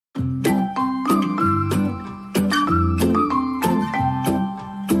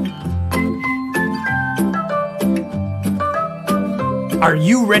Are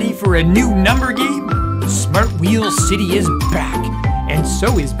you ready for a new number game? Smartwheel City is back, and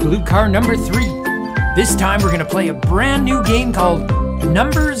so is Blue Car number 3. This time we're gonna play a brand new game called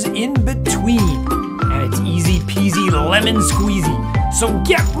Numbers in Between, and it's easy peasy lemon squeezy. So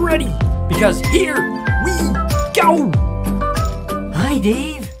get ready, because here we go! Hi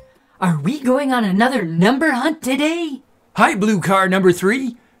Dave, are we going on another number hunt today? Hi Blue Car number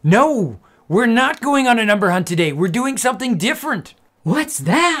 3. No, we're not going on a number hunt today. We're doing something different. What's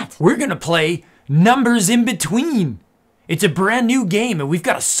that? We're gonna play Numbers in Between. It's a brand new game and we've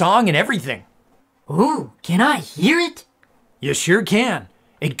got a song and everything. Ooh, can I hear it? You sure can.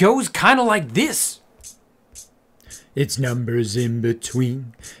 It goes kind of like this. It's numbers in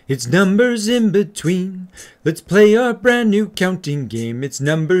between. It's numbers in between. Let's play our brand new counting game. It's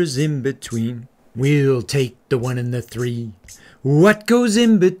numbers in between. We'll take the 1 and the 3. What goes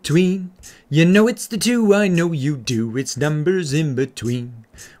in between? You know it's the 2, I know you do. It's numbers in between.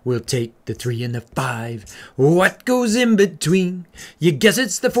 We'll take the 3 and the 5. What goes in between? You guess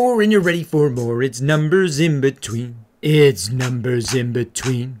it's the 4 and you're ready for more. It's numbers in between. It's numbers in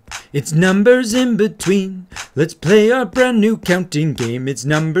between. It's numbers in between. Let's play our brand new counting game. It's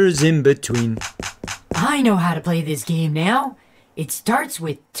numbers in between. I know how to play this game now. It starts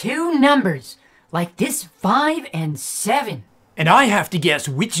with 2 numbers, like this 5 and 7. And I have to guess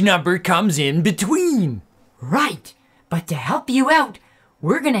which number comes in between. Right, but to help you out,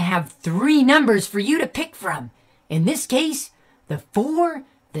 we're gonna have 3 numbers for you to pick from. In this case, the 4,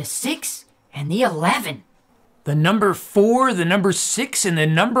 the 6, and the 11. The number 4, the number 6, and the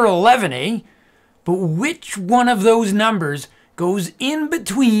number 11, eh? But which one of those numbers goes in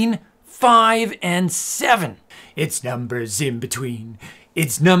between 5 and 7? It's numbers in between.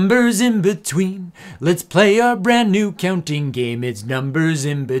 It's numbers in between. Let's play our brand new counting game. It's numbers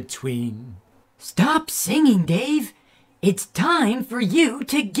in between. Stop singing, Dave. It's time for you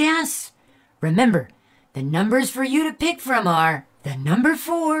to guess. Remember, the numbers for you to pick from are the number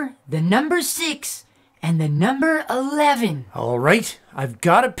 4, the number 6, and the number 11. All right, I've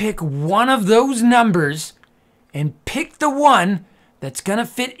got to pick one of those numbers and pick the one that's going to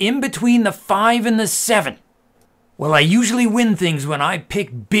fit in between the 5 and the 7. Well, I usually win things when I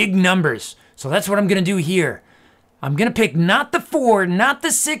pick big numbers, so that's what I'm going to do here. I'm going to pick not the 4, not the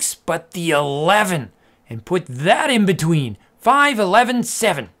 6, but the 11, and put that in between 5, 11,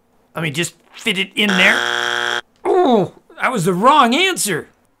 7. Let me just fit it in there. Oh, that was the wrong answer.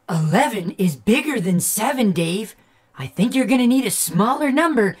 11 is bigger than 7, Dave. I think you're going to need a smaller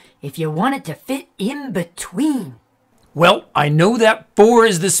number if you want it to fit in between. Well, I know that 4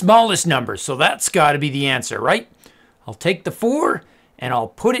 is the smallest number, so that's got to be the answer, right? I'll take the 4 and I'll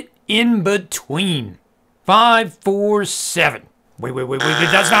put it in between 5, 4, 7. Wait,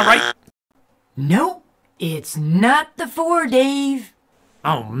 that's not right. Nope, it's not the 4, Dave.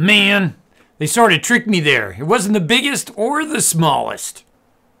 Oh man, they sort of tricked me there. It wasn't the biggest or the smallest.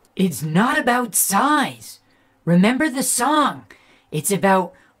 It's not about size. Remember the song. It's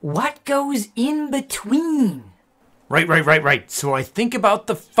about what goes in between. Right. So I think about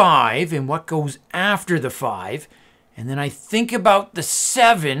the 5 and what goes after the 5. And then I think about the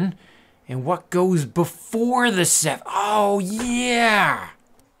 7 and what goes before the 7. Oh, yeah.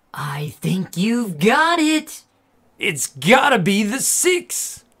 I think you've got it. It's gotta be the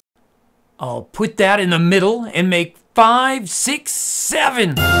 6. I'll put that in the middle and make 5, 6,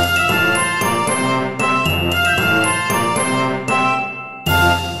 7.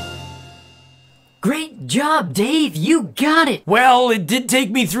 Great job, Dave. You got it. Well, it did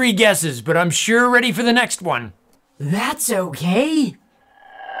take me 3 guesses, but I'm sure ready for the next one. That's okay.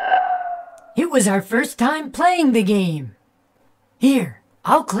 It was our first time playing the game. Here,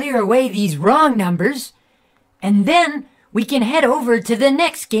 I'll clear away these wrong numbers, and then we can head over to the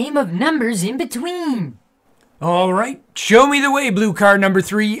next game of numbers in between. All right, show me the way, Blue Car number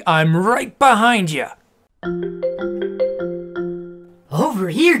 3. I'm right behind you. Over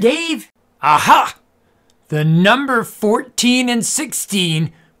here, Dave. Aha! The number 14 and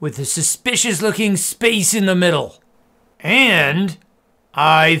 16 with a suspicious-looking space in the middle. And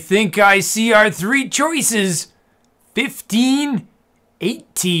I think I see our 3 choices, 15,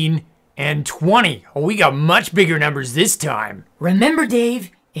 18, and 20. Oh, we got much bigger numbers this time. Remember,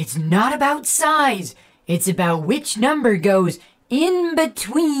 Dave, it's not about size. It's about which number goes in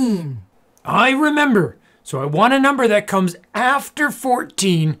between. I remember. So I want a number that comes after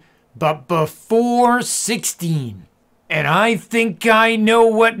 14, but before 16. And I think I know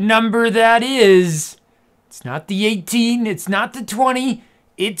what number that is. It's not the 18, it's not the 20,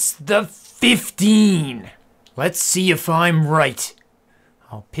 it's the 15. Let's see if I'm right.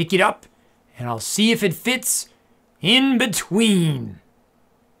 I'll pick it up and I'll see if it fits in between.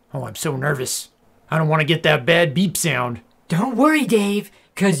 Oh, I'm so nervous. I don't want to get that bad beep sound. Don't worry, Dave,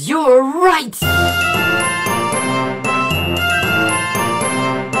 'cause you're right!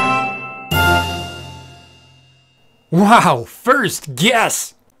 Wow, first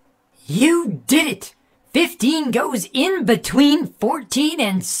guess! You did it! 15 goes in between 14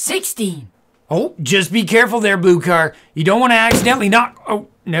 and 16. Oh, just be careful there, Blue Car. You don't want to accidentally knock... Oh,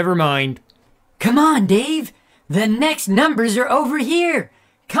 never mind. Come on, Dave. The next numbers are over here.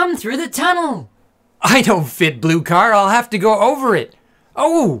 Come through the tunnel. I don't fit, Blue Car. I'll have to go over it.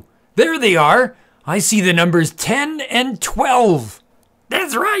 Oh, there they are. I see the numbers 10 and 12.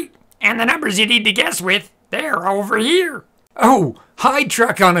 That's right. And the numbers you need to guess with, they're over here. Oh, hi,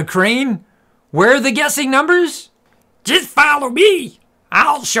 truck on a crane. Where are the guessing numbers? Just follow me.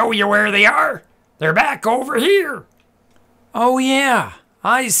 I'll show you where they are. They're back over here. Oh, yeah.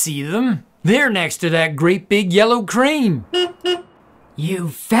 I see them. They're next to that great big yellow crane. You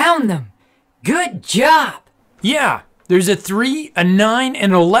found them. Good job. Yeah, there's a 3, a 9,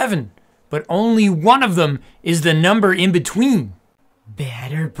 and 11. But only one of them is the number in between.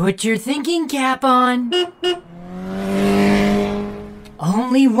 Better put your thinking cap on.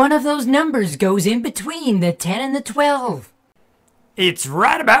 Only one of those numbers goes in between the 10 and the 12. It's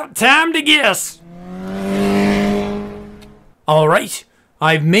right about time to guess. All right,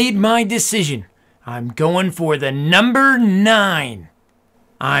 I've made my decision. I'm going for the number 9.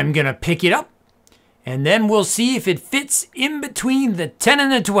 I'm gonna pick it up, and then we'll see if it fits in between the 10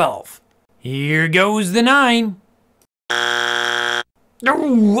 and the 12. Here goes the 9. Oh,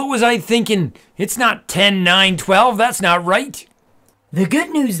 what was I thinking? It's not 10, 9, 12. That's not right. The good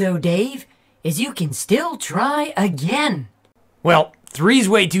news, though, Dave, is you can still try again. Well, 3's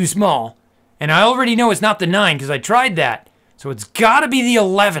way too small, and I already know it's not the 9 because I tried that, so it's gotta be the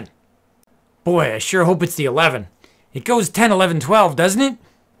 11. Boy, I sure hope it's the 11. It goes 10, 11, 12, doesn't it?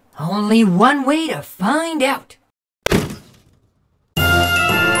 Only one way to find out.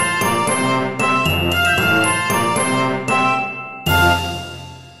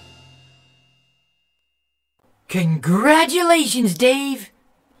 Congratulations, Dave!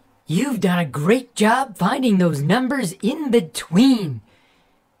 You've done a great job finding those numbers in between.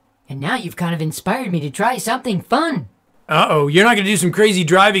 And now you've kind of inspired me to try something fun. Uh-oh, you're not gonna do some crazy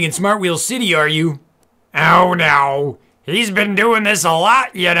driving in Smartwheel City, are you? Oh, no. He's been doing this a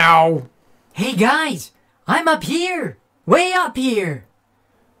lot, you know. Hey, guys, I'm up here. Way up here.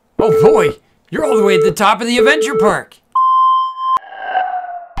 Oh boy, you're all the way at the top of the adventure park.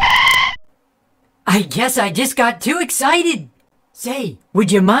 I guess I just got too excited. Say,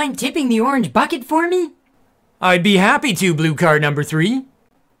 would you mind tipping the orange bucket for me? I'd be happy to, Blue Car number 3.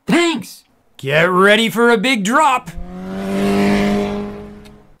 Thanks. Get ready for a big drop.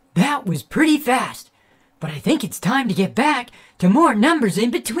 That was pretty fast, but I think it's time to get back to more numbers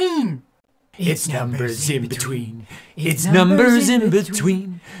in between. It's numbers in between. It's numbers in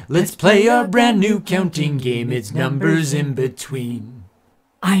between. Let's play a brand new counting game. It's numbers in between.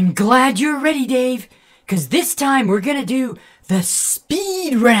 I'm glad you're ready, Dave, because this time we're gonna do the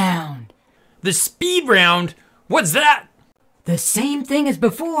speed round. The speed round? What's that? The same thing as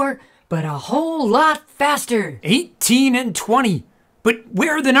before, but a whole lot faster. 18 and 20. But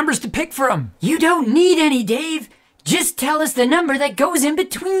where are the numbers to pick from? You don't need any, Dave. Just tell us the number that goes in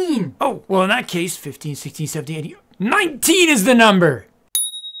between. Oh, well, in that case, 15, 16, 17, 18... 19 is the number!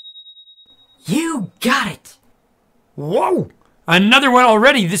 You got it. Whoa! Another one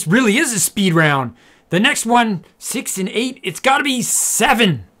already. This really is a speed round. The next one, 6 and 8, it's gotta be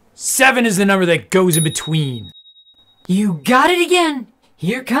 7. 7 is the number that goes in between. You got it again.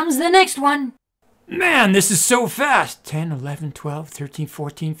 Here comes the next one. Man, this is so fast. 10, 11, 12, 13,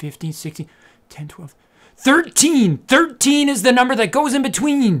 14, 15, 16, 10, 12... 13! 13 is the number that goes in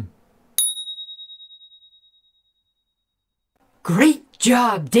between. Great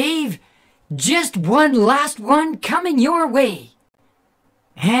job, Dave. Just one last one coming your way.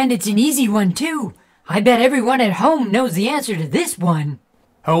 And it's an easy one, too. I bet everyone at home knows the answer to this one.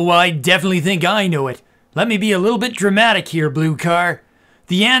 Oh, I definitely think I know it. Let me be a little bit dramatic here, Blue Car.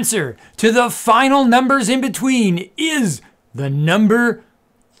 The answer to the final numbers in between is the number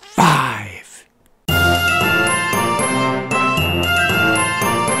 5.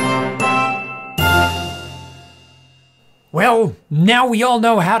 Well, now we all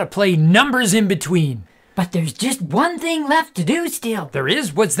know how to play numbers in between. But there's just one thing left to do still. There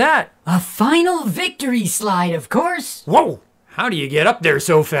is? What's that? A final victory slide, of course. Whoa! How do you get up there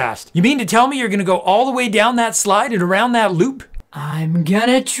so fast? You mean to tell me you're gonna go all the way down that slide and around that loop? I'm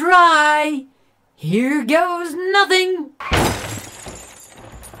gonna try. Here goes nothing.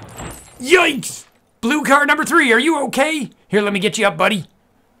 Yikes! Blue Car number 3, are you okay? Here, let me get you up, buddy.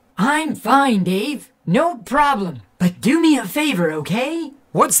 I'm fine, Dave. No problem. But do me a favor, okay?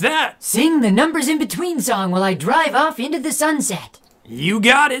 What's that? Sing the Numbers in Between song while I drive off into the sunset. You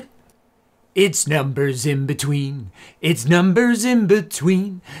got it. It's numbers in between. It's numbers in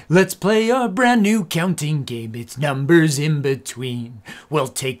between. Let's play a brand new counting game. It's numbers in between. We'll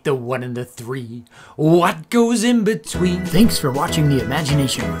take the 1 and the 3. What goes in between? Thanks for watching the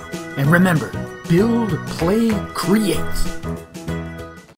Imagination Wheel. And remember, build, play, create.